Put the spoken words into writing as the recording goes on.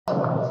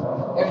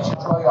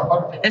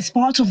As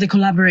part of the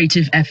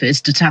collaborative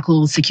efforts to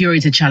tackle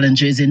security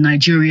challenges in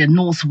Nigeria's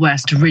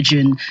northwest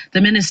region,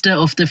 the Minister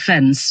of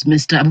Defense,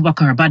 Mr.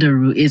 Abubakar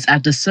Badaru, is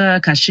at the Sir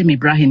Kashim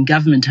Ibrahim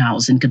Government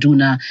House in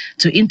Kaduna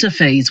to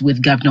interface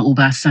with Governor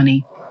Uba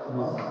Sani.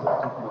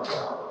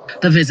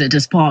 The visit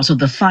is part of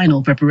the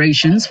final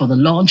preparations for the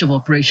launch of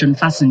Operation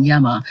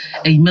Fasanyama,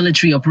 a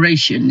military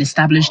operation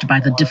established by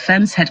the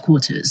Defense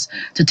Headquarters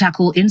to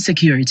tackle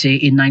insecurity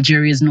in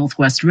Nigeria's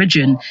northwest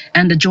region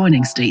and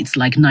adjoining states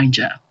like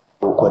Niger.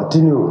 We'll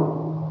continue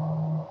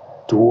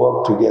to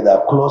work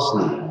together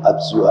closely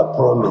as you have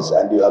promised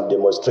and you have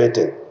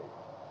demonstrated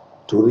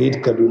to rid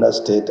Kaduna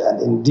State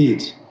and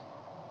indeed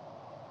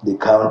the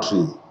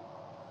country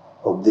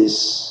of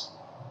this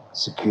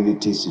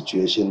security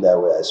situation that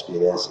we're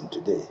experiencing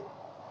today.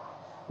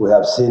 We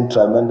have seen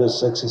tremendous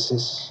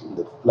successes in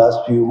the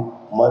last few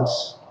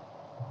months,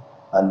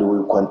 and we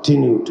will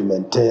continue to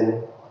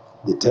maintain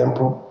the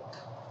tempo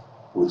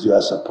with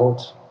your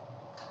support.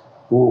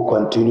 We will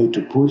continue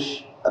to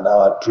push, and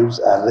our troops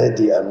are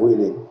ready and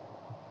willing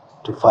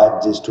to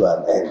fight this to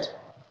an end.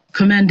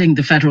 Commending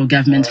the federal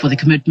government for the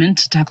commitment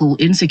to tackle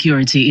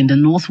insecurity in the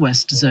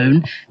northwest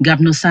zone,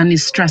 Governor Sani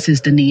stresses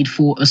the need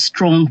for a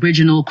strong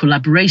regional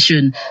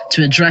collaboration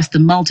to address the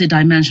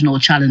multidimensional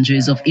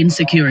challenges of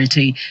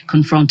insecurity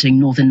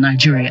confronting northern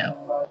Nigeria.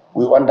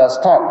 We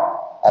understand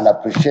and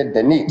appreciate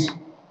the need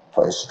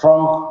for a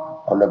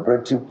strong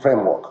collaborative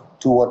framework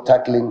toward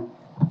tackling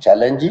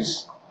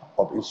challenges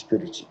of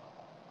insecurity.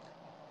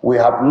 We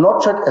have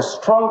nurtured a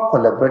strong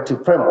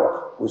collaborative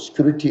framework with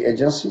security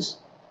agencies,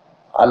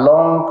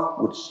 along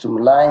with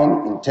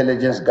streamlined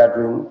intelligence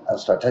gathering and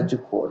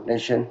strategic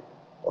coordination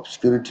of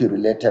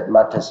security-related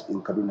matters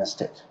in Kaduna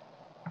State.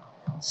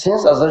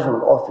 Since assumption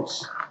of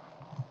office,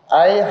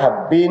 I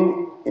have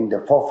been in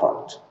the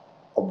forefront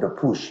of the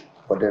push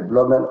for the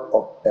development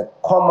of a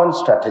common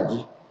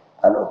strategy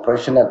and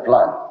operational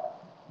plan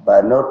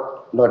by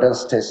northern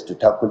states to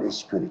tackle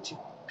insecurity.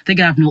 The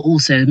governor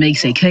also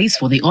makes a case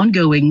for the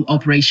ongoing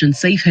Operation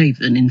Safe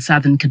Haven in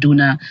southern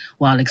Kaduna,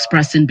 while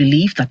expressing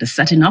belief that the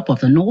setting up of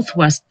the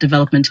Northwest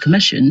Development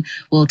Commission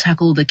will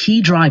tackle the key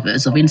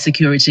drivers of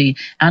insecurity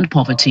and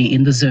poverty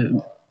in the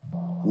zone.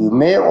 We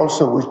may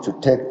also wish to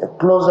take a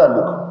closer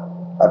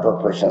look at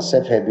Operation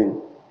Safe Haven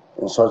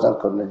in southern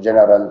Kaduna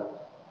General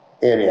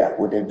area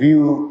with a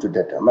view to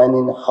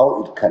determining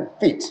how it can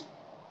fit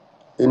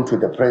into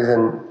the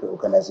present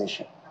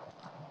organization.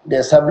 The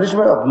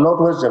establishment of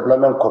Northwest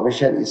Development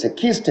Commission is a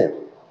key step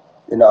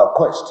in our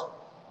quest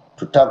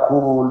to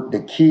tackle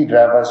the key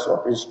drivers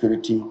of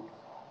insecurity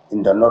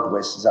in the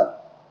Northwest zone.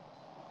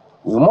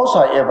 We must,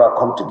 however,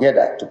 come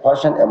together to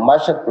fashion a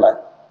Marshall Plan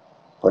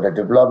for the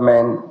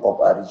development of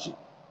our region.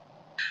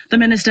 The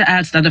minister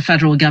adds that the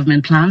federal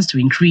government plans to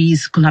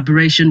increase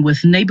collaboration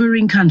with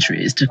neighboring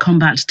countries to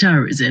combat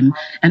terrorism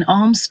and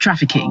arms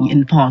trafficking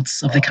in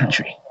parts of the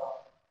country.